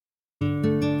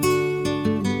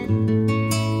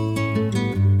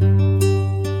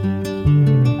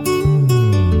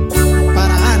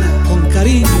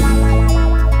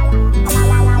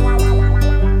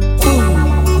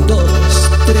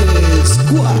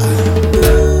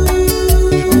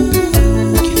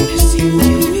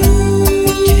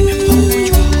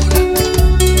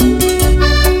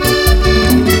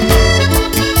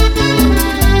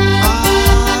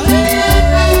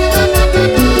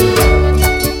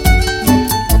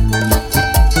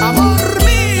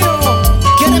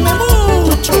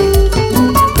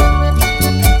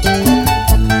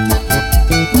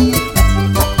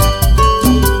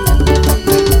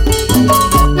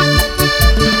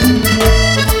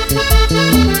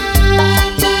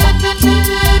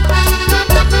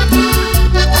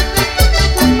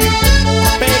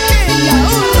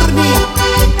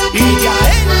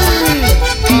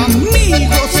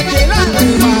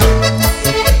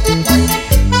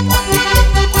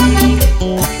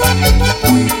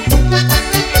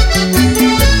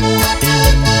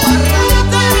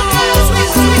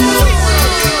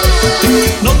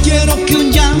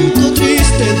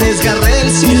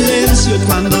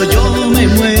yo me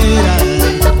muera.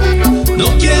 No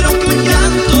quiero que un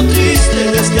llanto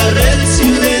triste desgarre el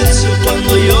silencio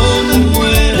cuando yo me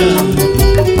muera.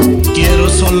 Quiero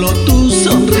solo tu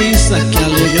sonrisa que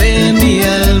alegre mi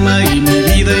alma y mi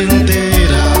vida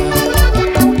entera.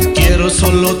 Quiero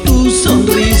solo tu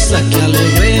sonrisa que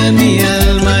alegre mi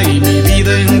alma y mi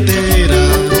vida entera.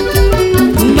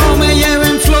 No me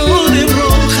lleven flores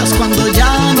rojas cuando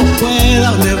ya no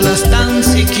pueda olerlas tan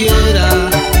siquiera.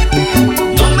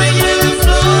 No me lleven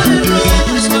flores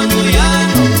rojas cuando ya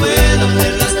no pueda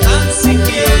olerlas tan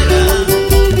siquiera.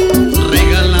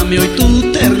 Regálame hoy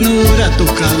tu ternura, tu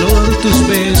calor, tus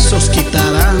besos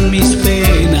quitarán mis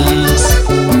penas.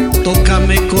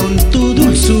 Tócame con tu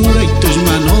dulzura y tus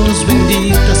manos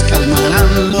benditas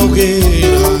calmarán la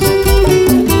hoguera.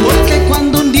 Porque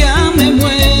cuando un día me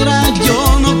muera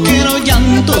yo no quiero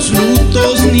llantos,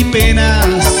 lutos ni penas.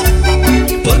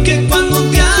 Porque cuando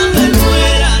un día me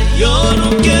muera yo no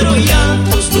quiero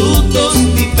llantos, lutos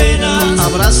ni penas.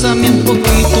 Abrázame un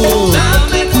poquito,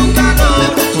 dame tu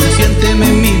calor, consiénteme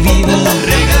en mi vida,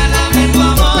 regálame tu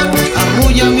amor,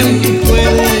 arrúllame hoy tú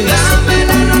puedes, dame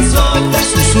la razón,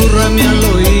 susurrame al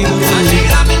oído,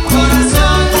 alégrame el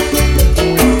corazón.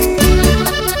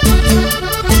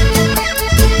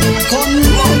 Con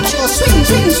mucho swing,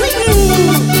 swing, swing.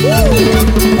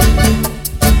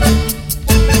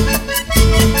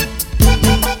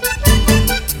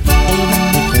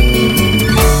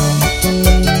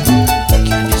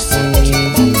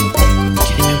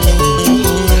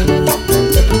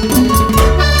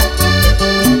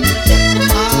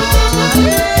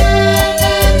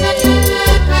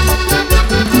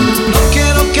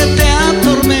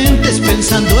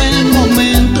 Pensando en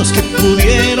momentos que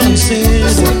pudieron ser.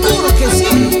 Seguro que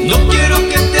sí. No quiero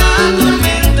que te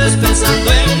atormentes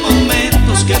pensando en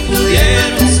momentos que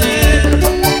pudieron ser.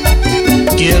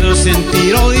 Quiero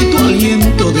sentir hoy tu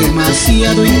aliento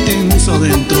demasiado intenso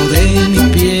dentro de mi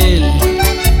piel.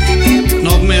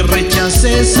 No me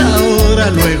rechaces ahora,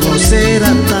 luego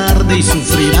será tarde y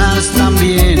sufrirás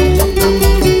también.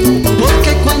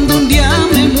 Porque cuando un día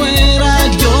me muera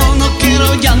yo no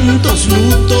quiero llantos,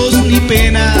 lutos ni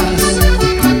penas.